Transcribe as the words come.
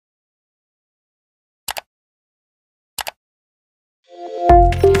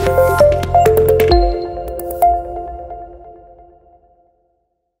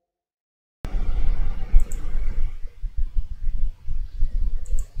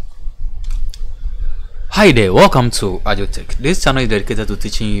Hi there, welcome to AdjoTech. This channel is dedicated to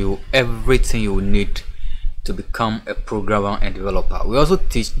teaching you everything you will need to become a programmer and developer. We also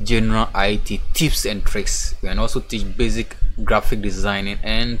teach general IT tips and tricks. We can also teach basic graphic designing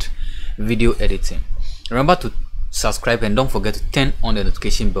and video editing. Remember to subscribe and don't forget to turn on the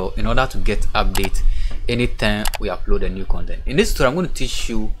notification bell in order to get updates anytime we upload a new content. In this tutorial, I'm going to teach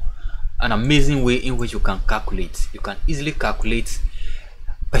you an amazing way in which you can calculate. You can easily calculate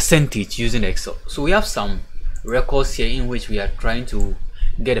percentage using Excel. So we have some records here in which we are trying to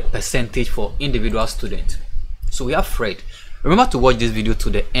get a percentage for individual students. So we have Fred. Remember to watch this video to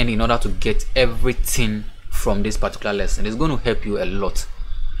the end in order to get everything from this particular lesson. It's going to help you a lot.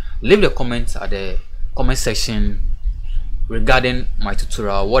 Leave the comments at the comment section regarding my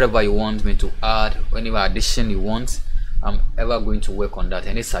tutorial, whatever you want me to add, whatever addition you want. I'm ever going to work on that.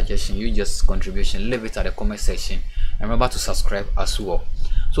 Any suggestion, you just contribution, leave it at the comment section, and remember to subscribe as well.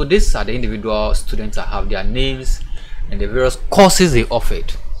 So these are the individual students that have their names and the various courses they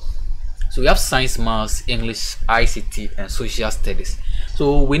offered. So we have science, maths, English, ICT, and social studies.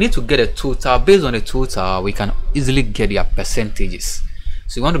 So we need to get a total. Based on the total, we can easily get their percentages.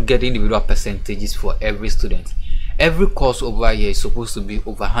 So you want to get individual percentages for every student. Every course over here is supposed to be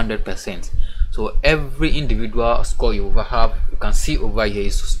over 100%. So every individual score you have, you can see over here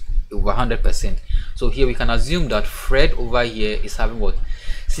is over 100%. So here we can assume that Fred over here is having what,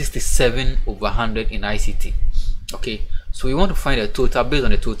 67 over 100 in ICT. Okay, so we want to find a total. Based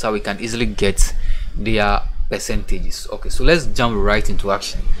on the total, we can easily get their percentages. Okay, so let's jump right into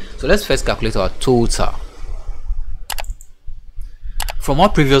action. So let's first calculate our total. From our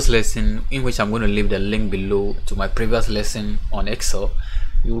previous lesson, in which I'm going to leave the link below to my previous lesson on Excel,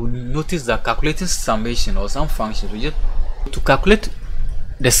 you will notice that calculating summation or some functions, we just to calculate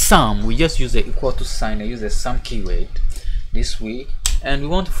the sum, we just use the equal to sign and use the sum keyword this way. And we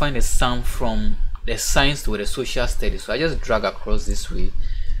want to find a sum from the science to the social studies. So I just drag across this way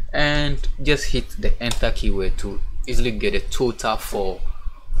and just hit the enter keyword to easily get a total for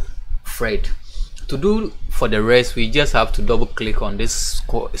Fred. To do for the rest, we just have to double click on this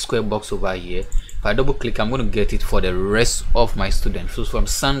square box over here. If I double click, I'm going to get it for the rest of my students. So from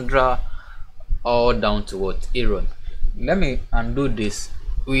Sandra all down to what, Aaron. Let me undo this.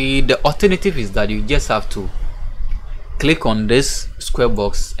 The alternative is that you just have to click on this square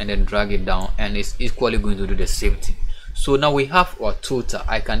box and then drag it down, and it's equally going to do the same thing. So now we have our total.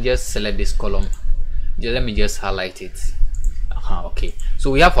 I can just select this column. Let me just highlight it. Okay,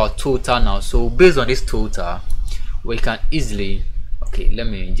 so we have our total now. So based on this total, we can easily, okay, let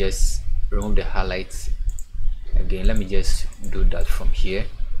me just remove the highlights again. Let me just do that from here.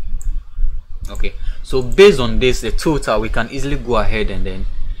 Okay, so based on this, the total, we can easily go ahead and then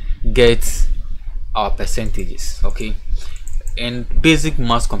get our percentages. Okay, in basic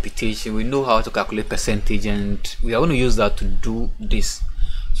math computation, we know how to calculate percentage, and we are going to use that to do this.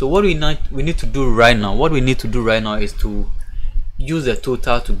 So what we need to do right now is to use the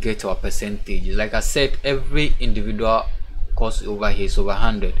total to get our percentage. Like I said, every individual course over here is over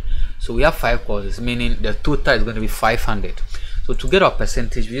 100. So we have 5 courses, meaning the total is going to be 500. So to get our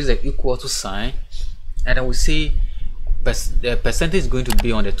percentage, we use the equal to sign, and then we say the percentage is going to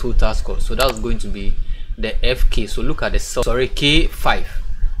be on the total score. So that's going to be the FK. So look at the K5.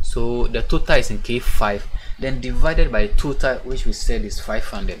 So the total is in K5, then divided by total, which we said is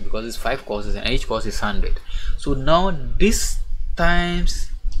 500, because it's 5 courses and each course is 100. So now this times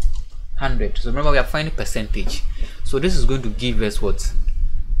 100. So remember, we are finding percentage. So this is going to give us what,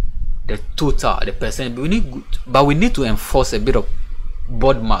 the total, the percent. But we need to enforce a bit of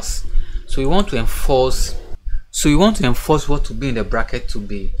board mass. So we want to enforce what to be in the bracket to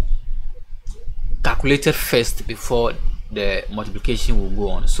be calculated first before the multiplication will go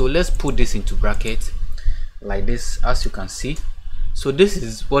on. So let's put this into bracket like this, as you can see. So this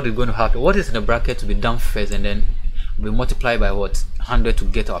is what is going to happen. What is in the bracket to be done first, and then we multiply by what, 100 to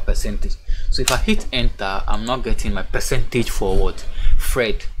get our percentage. So if I hit enter, I'm not getting my percentage for what,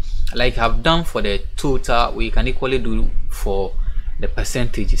 Fred. Like I've done for the total, we can equally do for the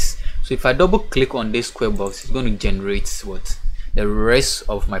percentages. So if I double click on this square box, it's going to generate what, the rest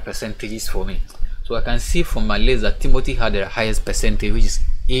of my percentages for me. So I can see from my list that Timothy had the highest percentage, which is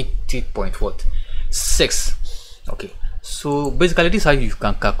 80.6. Okay, so basically this is how you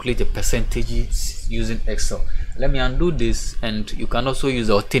can calculate the percentages using Excel. Let me undo this, and you can also use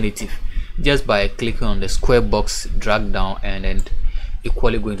the alternative just by clicking on the square box, drag down, and then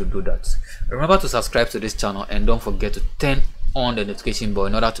equally going to do that. Remember to subscribe to this channel, and don't forget to turn on the notification bell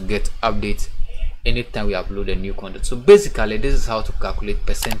in order to get updates anytime we upload a new content. So basically this is how to calculate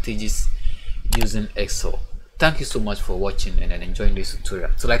percentages using Excel. Thank you so much for watching and enjoying this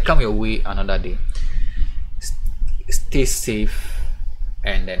tutorial. So I come your way another day. stay safe,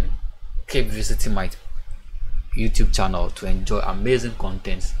 and then keep visiting my YouTube channel to enjoy amazing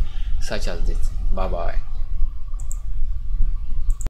content such as this. Bye bye.